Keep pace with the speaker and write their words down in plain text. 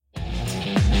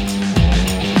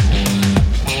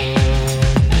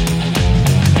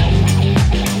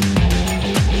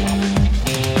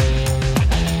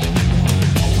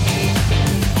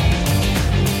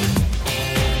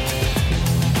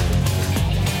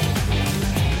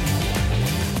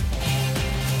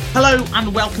Hello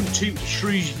and welcome to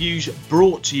Shrews Views,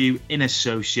 brought to you in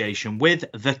association with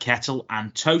the Kettle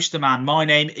and Toaster Man. My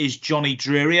name is Jonny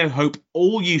Drury. I hope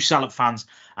all you Salop fans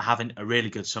are having a really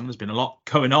good summer. There's been a lot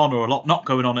going on, or a lot not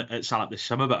going on at Salop this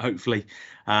summer, but hopefully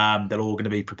they're all going to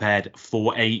be prepared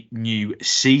for a new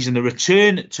season. The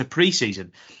return to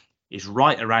pre-season is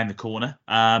right around the corner.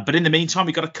 But in the meantime,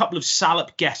 we've got a couple of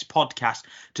Salop guest podcasts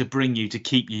to bring you to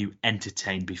keep you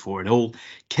entertained before it all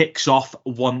kicks off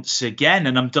once again.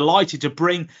 And I'm delighted to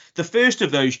bring the first of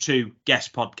those two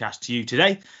guest podcasts to you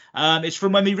today. It's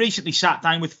from when we recently sat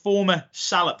down with former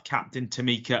Salop captain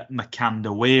Tamika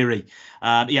Mkandawire.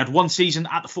 He had one season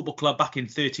at the football club back in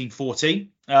 13-14.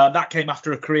 That came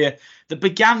after a career that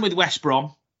began with West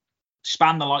Brom,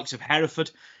 spanned the likes of Hereford,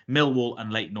 Millwall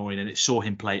and Leyton Orient, and it saw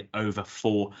him play over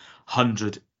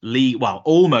 400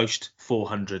 almost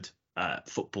 400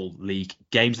 football league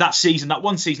games. That season, that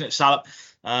one season at Salop,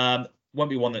 won't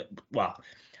be one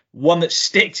that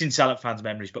sticks in Salop fans'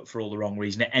 memories, but for all the wrong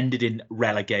reason. It ended in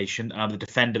relegation. The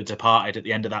defender departed at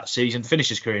the end of that season, finished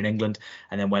his career in England,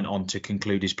 and then went on to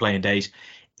conclude his playing days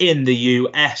in the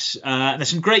US. There's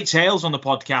some great tales on the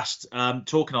podcast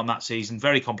talking on that season,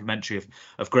 very complimentary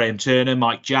of Graham Turner,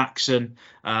 Mike Jackson.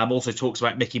 Also talks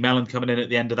about Mickey Mellon coming in at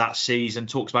the end of that season,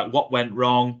 talks about what went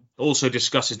wrong, also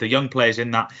discusses the young players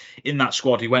in that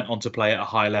squad who went on to play at a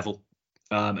high level.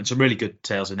 And some really good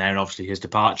tales in there, and obviously his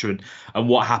departure and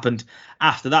what happened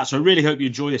after that. So I really hope you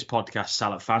enjoy this podcast,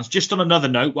 Salop fans. Just on another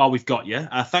note, while we've got you,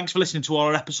 thanks for listening to all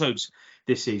our episodes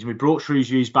this season. We brought Shrews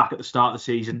Views back at the start of the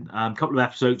season. A couple of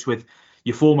episodes with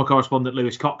your former correspondent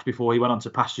Lewis Cox before he went on to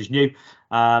pastures new.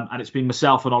 And it's been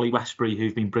myself and Ollie Westbury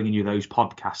who've been bringing you those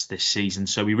podcasts this season.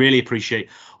 So we really appreciate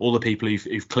all the people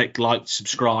who've clicked, liked,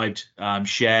 subscribed,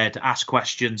 shared, asked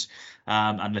questions.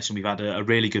 And listen, we've had a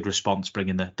really good response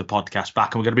bringing the podcast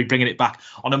back. And we're going to be bringing it back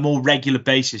on a more regular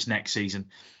basis next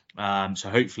season. So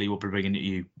hopefully we'll be bringing it to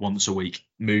you once a week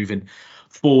moving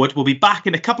forward. We'll be back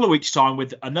in a couple of weeks' time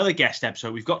with another guest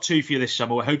episode. We've got two for you this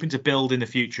summer. We're hoping to build in the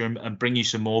future and bring you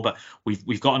some more, but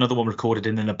we've got another one recorded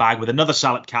in the bag with another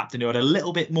Salop captain who had a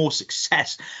little bit more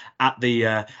success at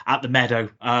the Meadow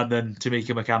than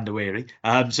Tamika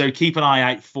Mkandawire. So keep an eye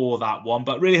out for that one.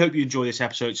 But really hope you enjoy this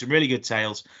episode. Some really good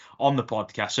tales on the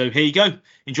podcast. So here you go.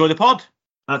 Enjoy the pod.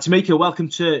 Tamika, welcome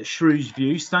to Shrews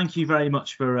Views. Thank you very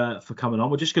much for coming on.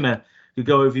 We're just going to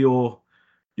go over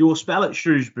your spell at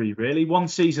Shrewsbury, really. One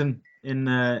season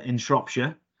in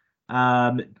Shropshire.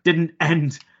 Didn't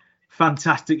end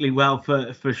fantastically well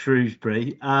for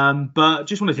Shrewsbury. But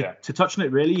just wanted to touch on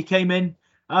it, really. You came in,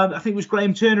 I think it was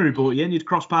Graham Turner who brought you in. You'd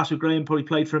crossed paths with Graham, probably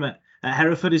played for him at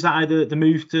Hereford. Is that how the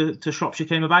move to Shropshire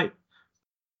came about?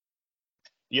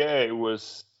 Yeah, it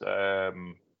was,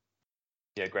 Graham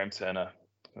Turner.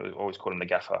 I always call him the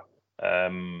gaffer,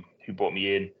 who brought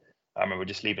me in. I remember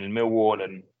just leaving in Millwall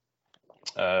and,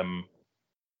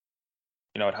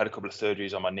 I'd had a couple of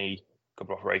surgeries on my knee, a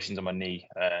couple of operations on my knee,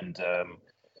 and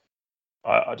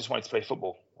I just wanted to play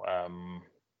football.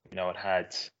 I'd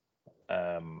had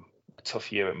a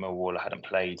tough year at Millwall. I hadn't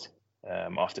played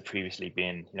after previously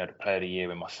being, the player of the year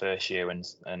in my first year, and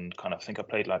kind of think I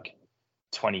played like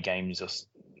 20 games or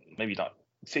maybe like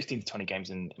 15 to 20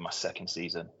 games in my second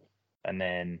season. And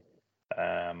then,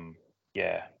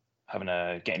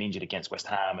 getting injured against West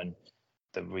Ham, and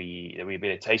the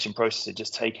rehabilitation process had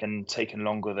just taken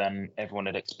longer than everyone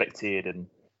had expected. And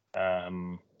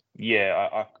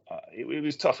it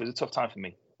was tough. It was a tough time for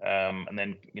me. And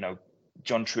then,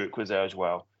 John Truitt was there as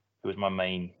well, who was my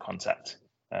main contact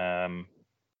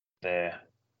there.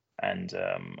 And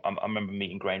I remember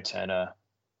meeting Graham Turner.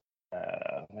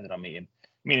 Where did I meet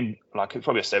him? Like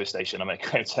probably a service station. I met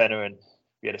Graham Turner, and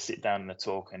we had to sit down and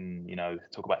talk, and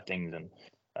talk about things, and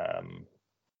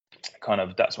kind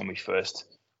of that's when we first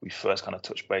kind of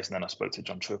touched base. And then I spoke to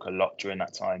John Truitt a lot during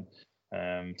that time,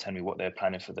 telling me what they're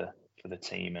planning for the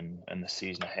team and the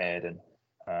season ahead,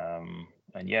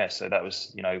 so that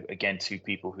was again two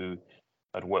people who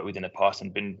I'd worked with in the past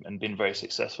and been very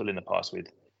successful in the past with.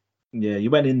 Yeah,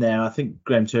 you went in there. I think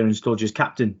Graham Turner installed you as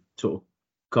captain sort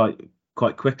of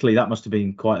quite quickly. That must have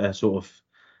been quite a sort of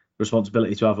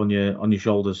responsibility to have on your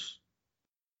shoulders.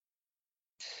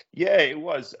 Yeah, it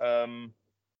was. I'd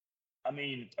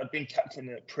been captain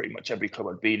at pretty much every club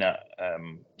I'd been at,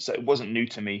 so it wasn't new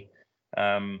to me,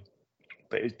 but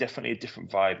it was definitely a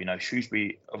different vibe.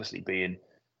 Shrewsbury obviously being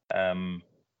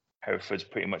Hereford's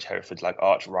like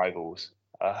arch rivals.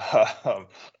 That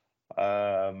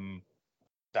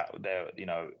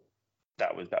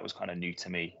was kind of new to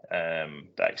me,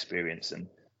 that experience, and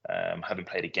having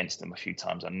played against them a few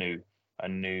times, I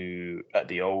knew at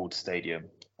the old stadium,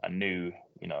 I knew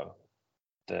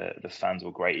the fans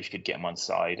were great if you could get them on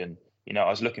side. And I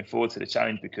was looking forward to the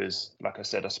challenge because, like I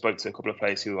said, I spoke to a couple of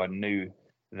players who I knew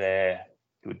there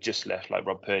who had just left. Like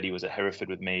Rob Purdy was at Hereford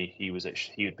with me. He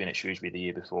had been at Shrewsbury the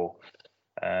year before,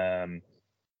 and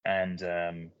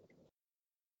a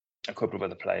couple of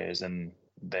other players, and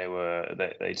they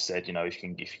said, if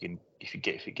you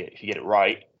get it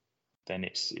right, then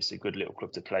it's a good little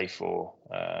club to play for.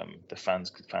 The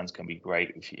fans can be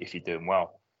great if you're doing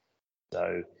well.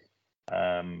 So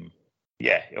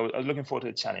yeah, I was looking forward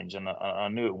to the challenge, and I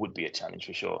knew it would be a challenge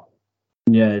for sure.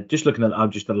 Yeah, I'm just looking at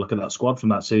that squad from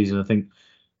that season. I think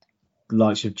the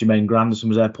likes of Jermaine Grandison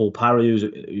was there, Paul Parry,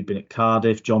 who'd been at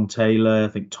Cardiff, John Taylor, I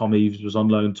think Tom Eaves was on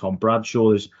loan, Tom Bradshaw.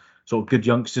 There's sort of good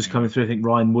youngsters coming through. I think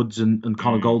Ryan Woods and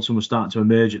Connor Goldson were starting to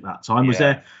emerge at that time. Was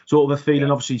there sort of a feeling?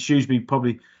 Obviously, Shrewsbury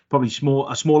probably a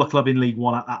smaller club in League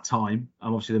One at that time,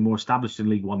 and obviously they're more established in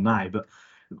League One now. But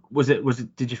was it?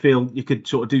 Did you feel you could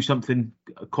sort of do something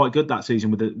quite good that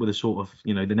season with a sort of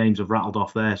the names have rattled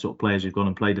off there, sort of players who've gone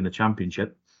and played in the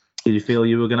Championship? Did you feel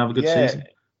you were going to have a good season?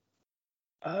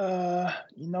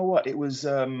 You know what? It was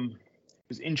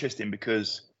interesting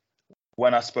because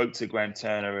when I spoke to Graham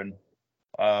Turner, and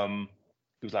he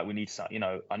was like, "We need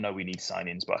I know we need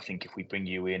signings, but I think if we bring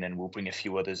you in and we'll bring a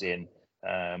few others in,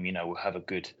 we'll have a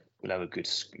good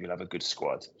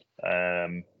squad,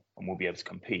 and we'll be able to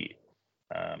compete."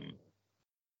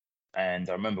 And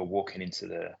I remember walking into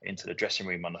the dressing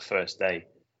room on the first day,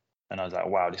 and I was like,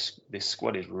 "Wow, this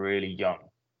squad is really young,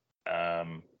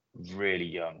 really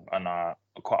young." And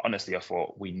quite honestly, I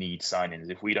thought we need signings.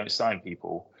 If we don't sign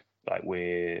people, like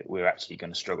we're actually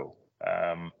going to struggle.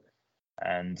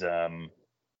 And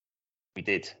we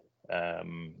did. I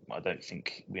don't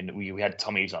think we had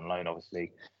Tom Eaves on loan.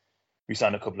 Obviously, we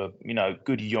signed a couple of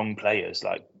good young players.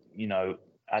 Like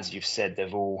as you've said,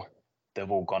 they've all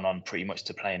gone on pretty much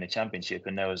to play in the Championship.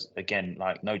 And there was again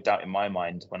like no doubt in my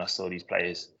mind when I saw these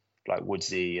players like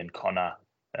Woodsy and Connor,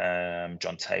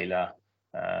 John Taylor,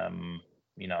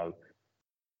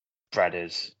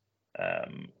 Bradders,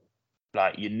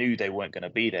 like you knew they weren't going to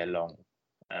be there long.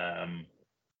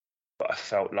 But I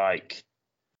felt like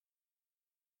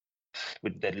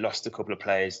they'd lost a couple of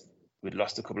players. We'd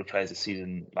lost a couple of players this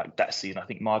season. Like that season, I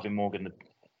think Marvin Morgan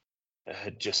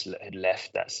had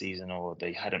left that season, or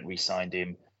they hadn't re-signed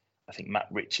him. I think Matt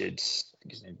Richards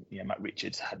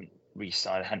hadn't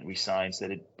re-signed. So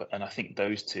and I think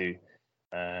those two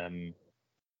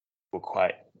were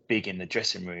quite big in the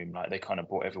dressing room. Like they kind of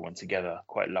brought everyone together,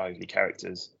 quite lively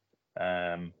characters.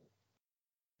 And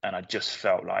I just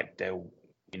felt like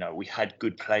we had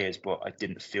good players, but I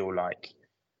didn't feel like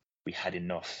we had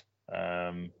enough.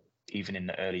 Even in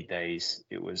the early days,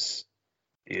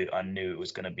 I knew it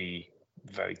was going to be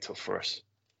very tough for us.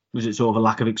 Was it sort of a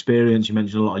lack of experience? You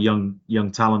mentioned a lot of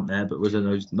young talent there, but was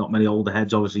there not many older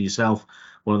heads? Obviously yourself,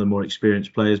 one of the more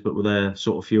experienced players, but were there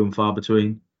sort of few and far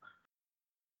between?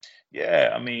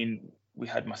 Yeah, I mean, we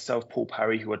had myself, Paul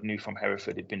Parry, who I knew from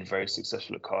Hereford, had been very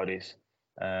successful at Cardiff.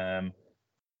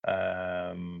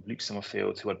 Luke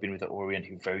Summerfield, who had been with the Orient,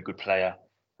 who was a very good player.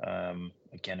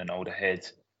 Again, an older head.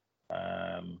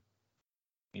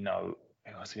 You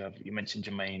mentioned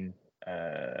Jermaine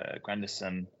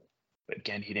Grandison, but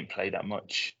again, he didn't play that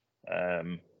much.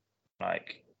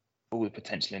 Like all the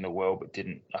potential in the world, but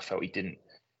I felt he didn't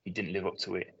live up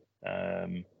to it.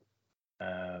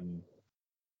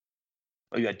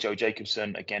 You had Joe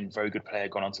Jacobson, again, very good player,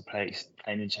 gone on to playing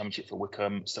in the Championship for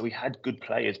Wickham. So we had good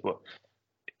players, but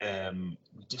we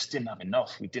just didn't have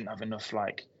enough. We didn't have enough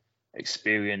like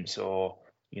experience or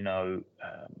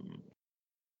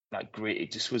like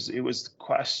grit. It was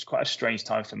quite a strange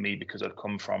time for me because I'd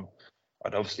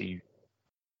obviously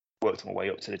worked my way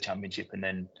up to the Championship, and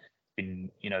then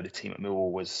the team at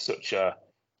Millwall was such a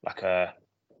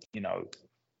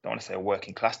I don't want to say a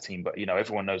working class team, but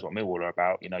everyone knows what Millwall are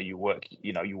about. You work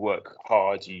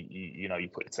hard, you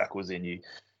put the tackles in, you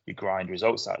grind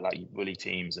results out, like you bully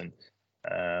teams, and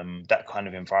that kind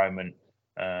of environment,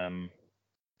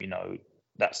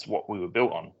 that's what we were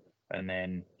built on. And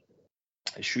then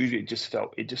at Shrewsbury, it just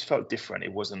felt different.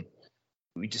 It wasn't.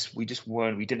 We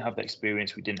didn't have the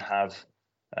experience. We didn't have,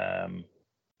 when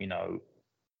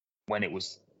it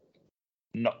was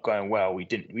not going well, we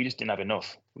just didn't have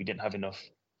enough. We didn't have enough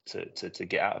to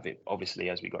get out of it, obviously,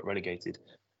 as we got relegated.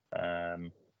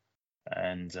 It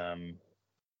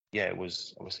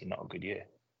was obviously not a good year.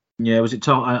 Yeah, was it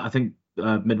tough? I think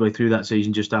midway through that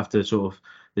season, just after sort of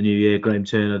the new year, Graham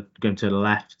Turner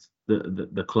left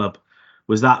the club.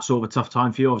 Was that sort of a tough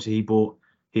time for you? Obviously,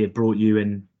 he had brought you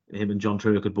in. Him and John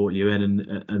Truick had brought you in,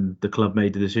 and the club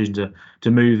made the decision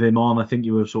to move him on. I think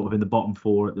you were sort of in the bottom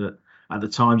four at the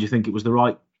time. Do you think it was the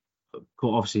right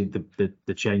obviously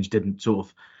the change didn't sort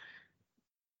of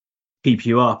keep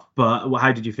you up, but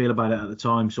how did you feel about it at the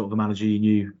time? Sort of a manager you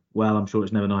knew well. I'm sure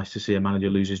it's never nice to see a manager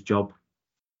lose his job.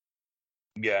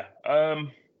 Yeah.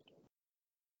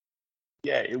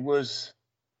 Yeah, it was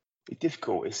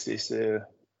difficult. It's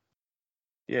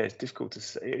difficult to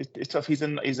say. It's tough. He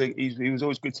was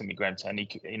always good to me, Graham. And you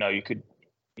could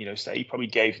say he probably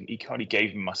gave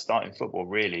me my starting football,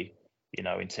 really,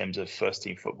 in terms of first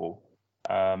team football.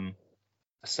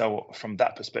 So from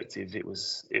that perspective, it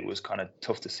was kind of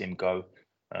tough to see him go,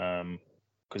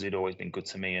 because he'd always been good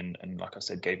to me, and like I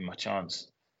said, gave him a chance.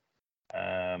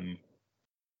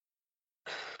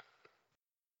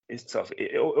 It's tough.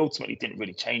 It ultimately didn't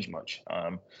really change much.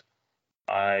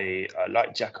 I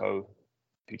like Jacko,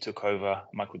 who took over,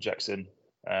 Michael Jackson.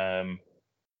 I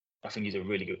think he's a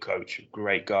really good coach,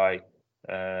 great guy,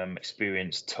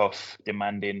 experienced, tough,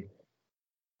 demanding.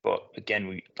 But again,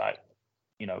 we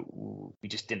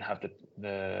just didn't have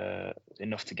the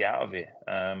enough to get out of it.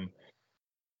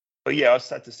 But yeah, I was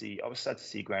sad to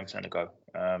see Graham Turner go.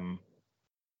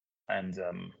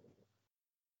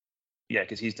 Yeah,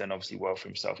 because he's done obviously well for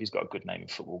himself. He's got a good name in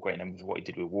football, great name with what he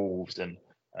did with Wolves, and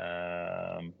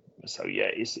so yeah,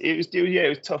 it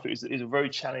was tough. It was a very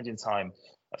challenging time,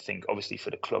 I think, obviously for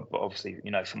the club, but obviously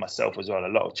for myself as well. A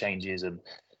lot of changes and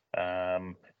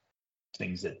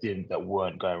things that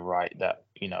weren't going right. That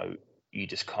you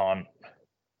just can't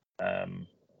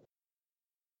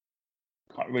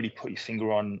really put your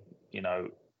finger on,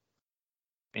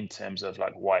 in terms of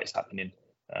like why it's happening.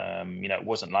 It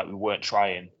wasn't like we weren't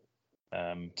trying.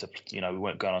 We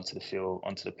weren't going onto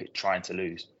the pitch trying to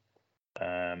lose.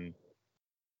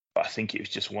 But I think it was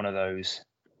just one of those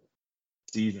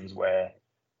seasons where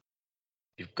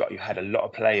you had a lot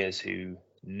of players who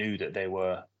knew that they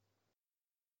were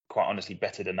quite honestly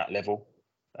better than that level.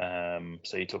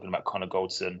 So you're talking about Connor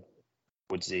Goldson,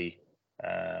 Woodsy,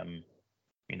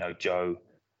 Joe,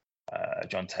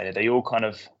 John Taylor. They all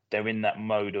they're in that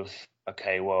mode of,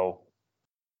 okay, well,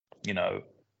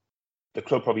 the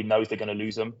club probably knows they're going to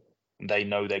lose them. And they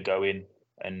know they're going,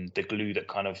 and the glue that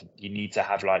you need to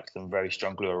have like some very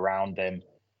strong glue around them,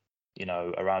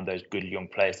 around those good young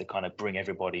players to kind of bring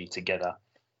everybody together.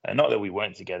 And not that we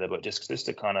weren't together, but just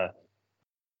to kind of,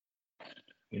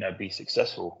 be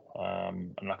successful.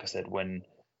 And like I said, when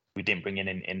we didn't bring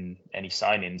in any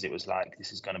signings, it was like,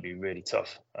 this is going to be really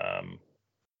tough.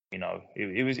 It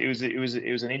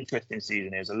was an interesting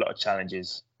season. There was a lot of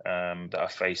challenges that I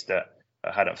faced that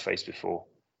I hadn't faced before,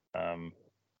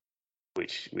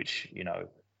 which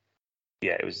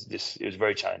it was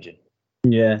very challenging.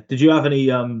 Yeah. Did you have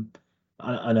any?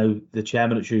 I know the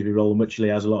chairman at Shrewsbury, Roland Wycherley,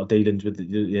 has a lot of dealings with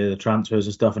the transfers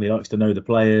and stuff, and he likes to know the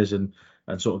players and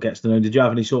sort of gets to know. Did you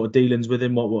have any sort of dealings with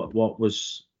him? What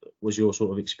was your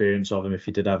sort of experience of him, if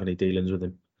you did have any dealings with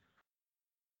him?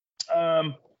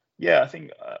 Yeah, I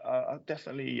think I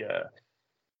definitely.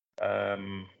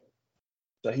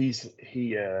 So he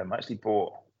actually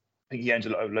bought. I think he owns a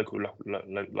lot of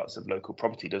lots of local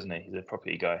property, doesn't he? He's a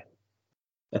property guy.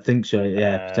 I think so.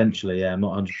 Yeah, potentially. Yeah, I'm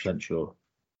not 100% sure.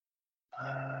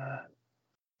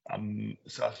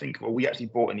 So I think we actually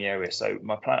bought in the area. So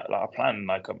my plan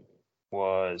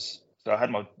was, so I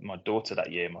had my daughter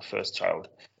that year, my first child.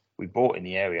 We bought in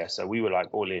the area, so we were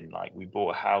like all in. Like we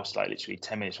bought a house like literally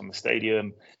 10 minutes from the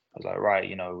stadium. I was like, right,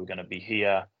 we're gonna be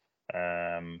here.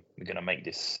 We're gonna make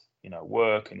this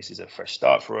work, and this is a fresh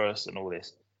start for us, and all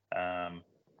this. And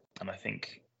I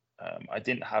think I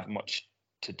didn't have much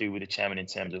to do with the chairman in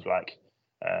terms of like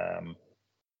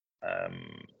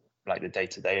the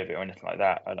day-to-day of it or anything like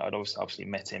that. I'd obviously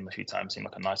met him a few times, seemed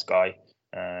like a nice guy.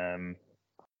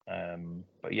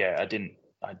 But yeah, I didn't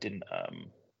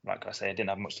like I say, I didn't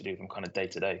have much to do with him kind of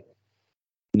day-to-day.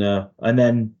 No. And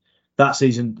then that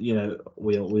season,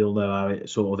 we all know how it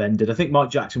sort of ended. I think Mike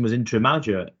Jackson was interim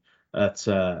manager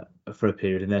for a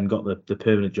period and then got the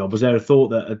permanent job. Was there a thought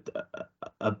that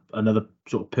another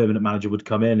sort of permanent manager would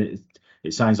come in?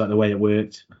 It sounds like the way it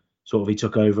worked, sort of he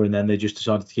took over and then they just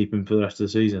decided to keep him for the rest of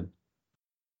the season.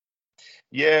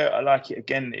 Yeah, I like it.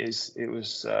 Again, it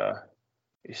was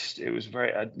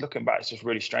very, looking back, it's just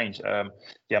really strange.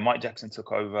 Yeah, Mike Jackson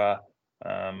took over.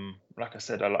 Like I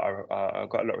said, I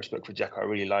got a lot of respect for Jack. I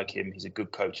really like him. He's a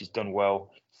good coach. He's done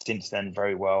well since then,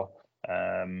 very well.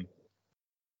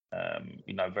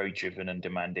 Very driven and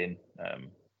demanding.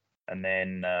 And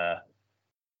then,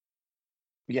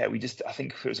 yeah, I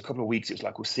think if it was a couple of weeks, it was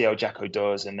like, we'll see how Jacko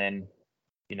does, and then,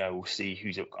 we'll see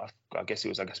I guess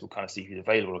we'll kind of see who's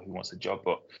available or who wants the job.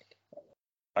 But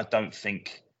I don't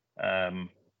think, I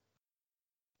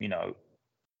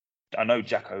know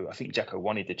Jacko. I think Jacko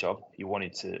wanted the job. He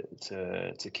wanted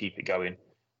to keep it going.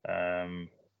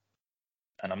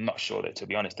 And I'm not sure that, to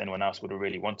be honest, anyone else would have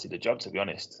really wanted the job, to be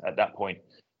honest. At that point,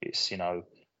 it's, you're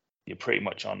pretty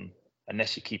much on,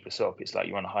 unless you keep us up, it's like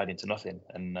you're on a hide into nothing.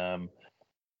 And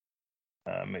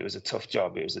it was a tough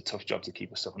job. It was a tough job to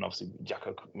keep us up. And obviously,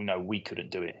 Jacko, we couldn't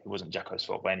do it. It wasn't Jacko's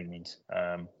fault by any means.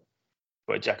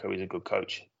 But Jacko is a good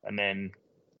coach. And then,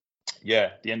 the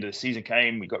end of the season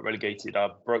came. We got relegated. I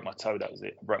broke my toe. That was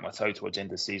it. I broke my toe towards the end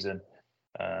of the season.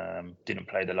 Didn't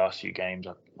play the last few games,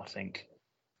 I think.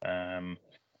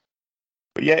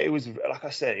 But yeah, it was, like I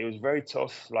said, it was very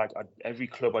tough. Like every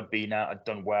club I'd been at, I'd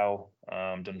done well,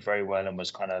 done very well, and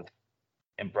was kind of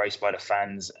embraced by the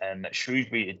fans. And at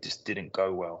Shrewsbury, it just didn't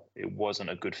go well. It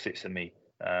wasn't a good fit for me.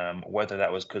 Whether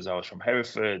that was because I was from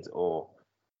Hereford, or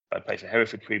I played for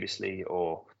Hereford previously,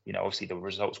 or obviously the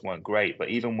results weren't great. But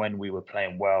even when we were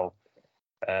playing well,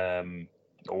 or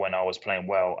when I was playing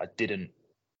well, I didn't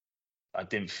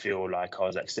feel like I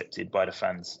was accepted by the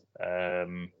fans.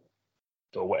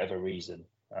 For whatever reason.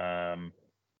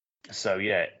 So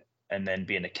yeah, and then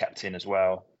being a captain as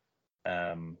well,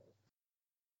 in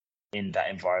that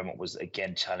environment was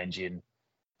again challenging.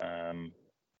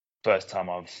 First time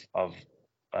I've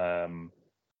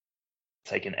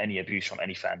taken any abuse from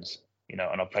any fans, and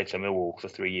I played for Millwall for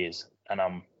 3 years, and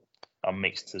I'm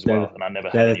mixed as well, and I never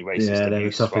had any racist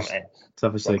abuse from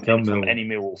any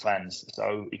Millwall fans.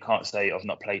 So you can't say I've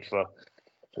not played for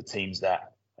teams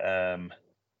that are,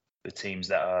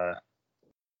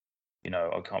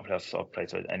 I can't play. I've played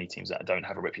for any teams that don't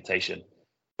have a reputation,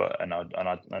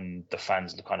 and the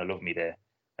fans kind of love me there,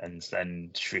 and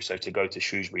then so to go to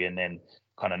Shrewsbury and then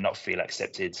kind of not feel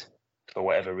accepted for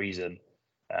whatever reason,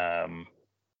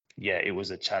 it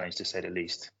was a challenge to say the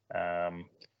least.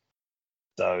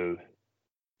 So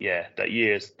yeah, that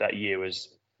year was,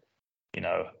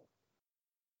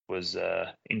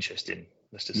 interesting.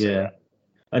 Let's just say that.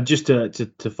 And just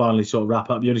to finally sort of wrap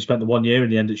up, you only spent the 1 year in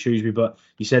the end at Shrewsbury, but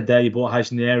you said there you bought a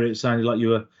house in the area. It sounded like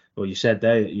you said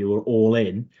there you were all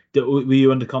in. Were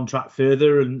you under contract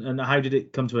further, and how did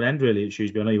it come to an end really at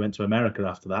Shrewsbury? I know you went to America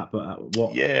after that, but how did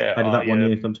that 1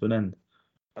 year come to an end?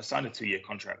 I signed a 2-year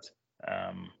contract,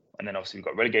 and then obviously we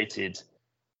got relegated,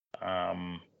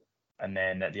 and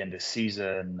then at the end of the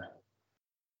season,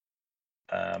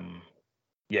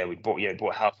 we bought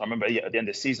a house. I remember at the end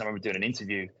of the season, I remember doing an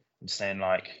interview and saying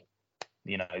like,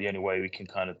 the only way we can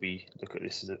kind of look at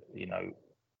this is, the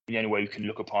only way we can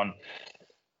look upon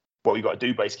what we got to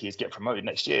do basically is get promoted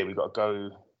next year. We got to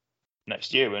go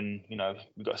next year, and we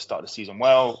got to start the season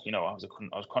well. I was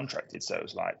contracted, so it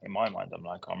was like in my mind, I'm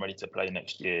like, I'm ready to play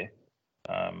next year.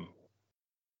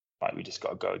 Like we just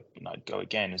got to go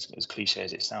again. As cliche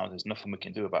as it sounds, there's nothing we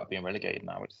can do about being relegated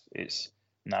now. It's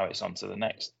on to the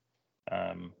next.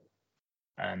 I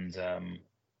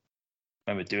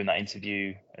remember doing that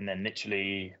interview, and then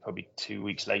literally probably 2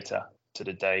 weeks later to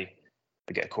the day,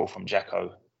 I get a call from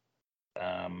Jacko.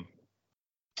 No,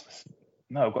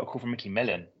 I got a call from Mickey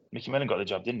Mellon. Mickey Mellon got the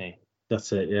job, didn't he?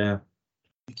 That's it, yeah.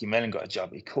 Mickey Mellon got a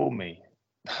job. He called me.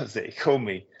 That was it. He called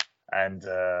me, and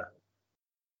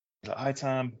he's like, "Hi,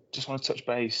 Tam. Just want to touch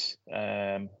base.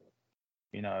 I'm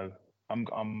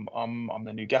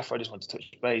the new gaffer. I just want to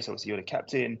touch base. Obviously, you're the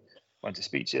captain. Wanted to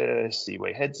speak to you, see where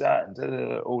your head's at, and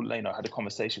I had a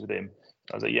conversation with him.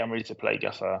 I was like, yeah, I'm ready to play,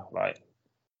 gaffer. Like,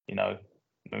 let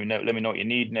me know what you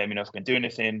need. Let me know if I can do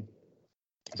anything.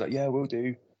 I was like, yeah, we'll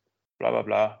do. Blah blah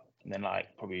blah. And then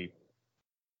like probably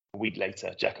a week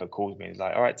later, Jacko calls me. He's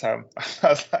like, all right, Tam. I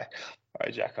was like, all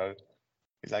right, Jacko.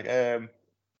 He's like,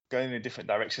 going in a different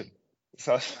direction.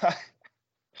 So I was like,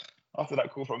 after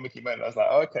that call from Mickey Mellon, I was like,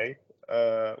 oh, okay.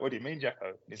 What do you mean,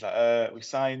 Jacko? He's like, we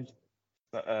signed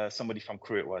somebody from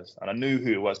Crewe, it was, and I knew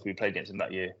who it was because we played against him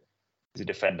that year. He's a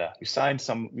defender. We've signed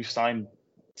so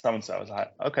and so. I was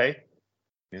like, okay.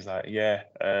 He's like, yeah.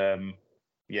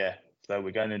 So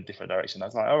we're going in a different direction. I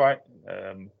was like, all right.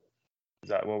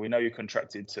 He's like, well, we know you're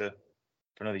contracted for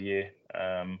another year,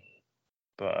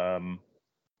 but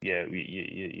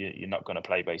you're not going to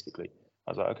play basically.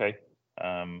 I was like, okay.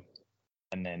 And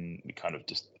then we kind of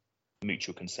just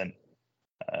mutual consent,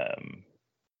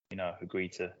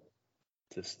 agreed to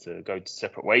go to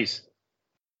separate ways.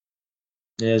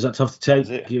 Yeah, is that tough to take?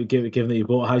 Given that you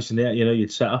bought a house in the area,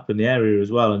 you'd set up in the area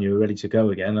as well, and you were ready to go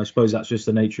again. I suppose that's just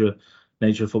the nature of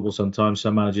football. Sometimes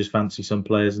some managers fancy some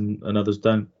players and others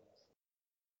don't.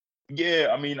 Yeah,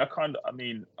 I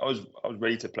was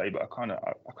ready to play, but I kind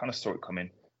of saw it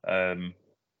coming. And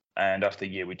after the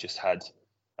year we just had,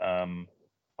 I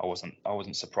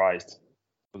wasn't surprised.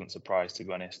 I wasn't surprised, to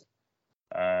be honest.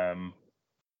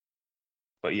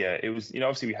 But yeah, it was,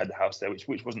 obviously we had the house there, which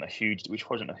wasn't a huge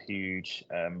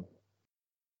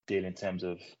deal in terms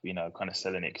of, kind of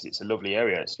selling it, because it's a lovely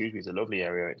area. Shrewsbury is a lovely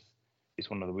area. It's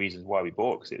one of the reasons why we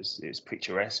bought, because it's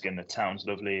picturesque and the town's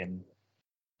lovely, and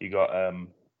you got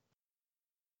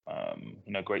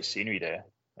great scenery there.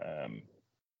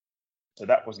 So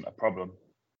that wasn't a problem.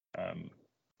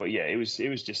 But yeah, it was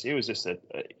just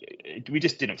we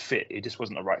just didn't fit. It just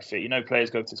wasn't the right fit.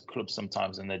 Players go to clubs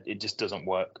sometimes and it just doesn't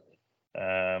work.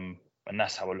 And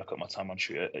that's how I look at my time at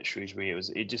Shrewsbury.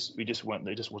 It just wasn't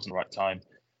the right time.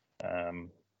 And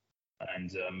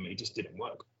it just didn't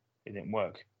work. It didn't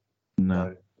work.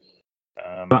 No.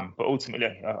 So, but ultimately,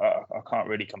 I can't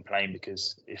really complain,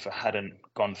 because if I hadn't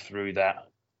gone through that,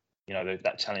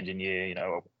 that challenging year,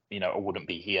 I wouldn't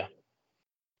be here.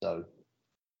 So,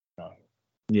 no.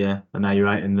 Yeah, and now you're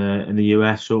out in the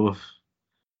US, sort of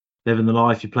living the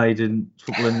life you played in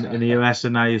football in the US,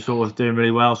 and now you're sort of doing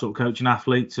really well, sort of coaching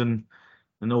athletes, and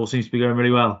all seems to be going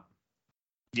really well.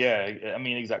 Yeah, I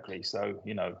mean, exactly. So,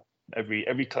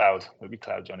 every cloud,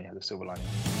 Johnny, has a silver lining.